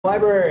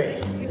Library.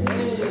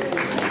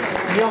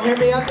 Can y'all hear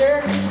me out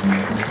there?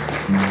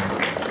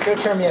 Go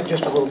turn me up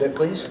just a little bit,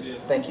 please.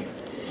 Thank you.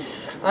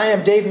 I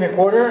am Dave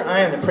McWhorter. I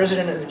am the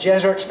president of the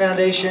Jazz Arts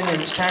Foundation,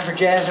 and it's time for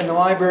Jazz in the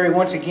Library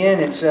once again.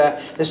 It's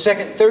the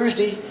second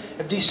Thursday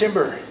of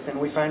December, and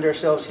we find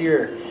ourselves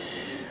here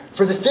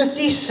for the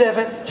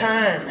 57th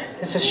time.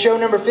 This is show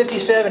number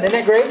 57. Isn't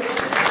that great?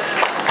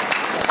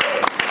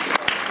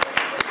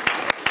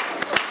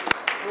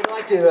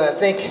 To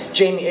thank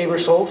Jamie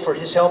Abersold for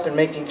his help in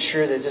making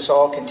sure that this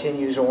all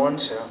continues on.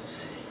 So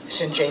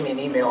send Jamie an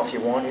email if you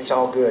want. It's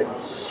all good.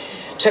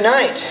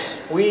 Tonight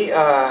we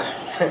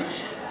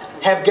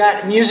have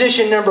got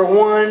musician number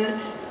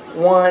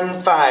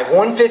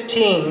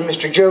 115,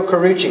 Mr. Joe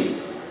Carucci.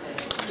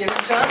 Give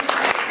him some.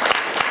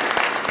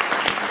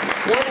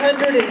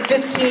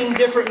 115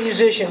 different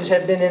musicians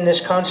have been in this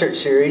concert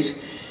series.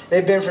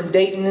 They've been from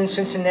Dayton and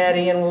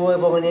Cincinnati and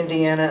Louisville and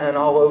Indiana and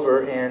all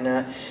over,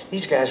 and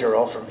these guys are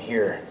all from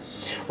here.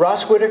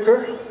 Ross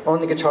Whitaker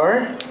on the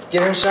guitar,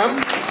 give him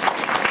some.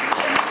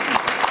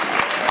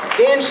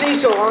 Dan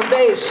Cecil on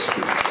bass.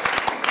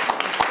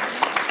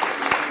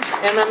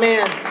 And my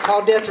man,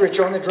 Paul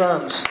Deatherich on the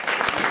drums.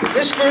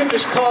 This group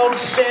is called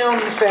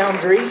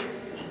SoundFoundry.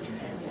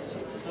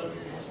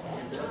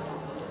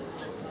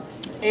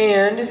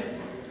 And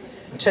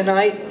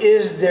tonight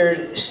is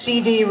their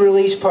CD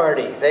release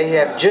party. They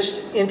have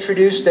just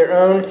introduced their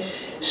own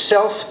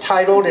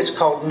self-titled, it's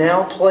called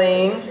Now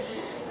Playing.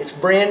 It's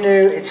brand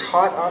new, it's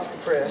hot off the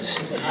press.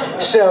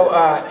 So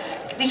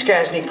these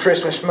guys need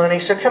Christmas money,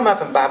 so come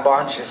up and buy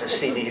bunches of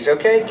CDs,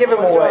 okay? Give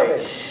them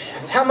away.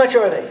 How much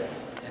are they?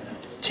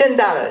 $10.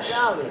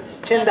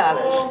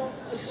 $10.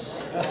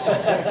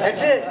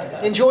 That's it.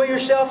 Enjoy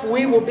yourself.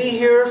 We will be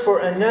here for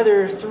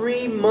another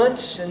 3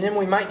 months, and then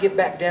we might get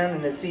back down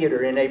in the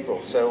theater in April.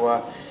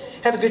 So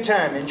have a good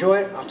time. Enjoy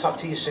it. I'll talk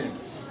to you soon.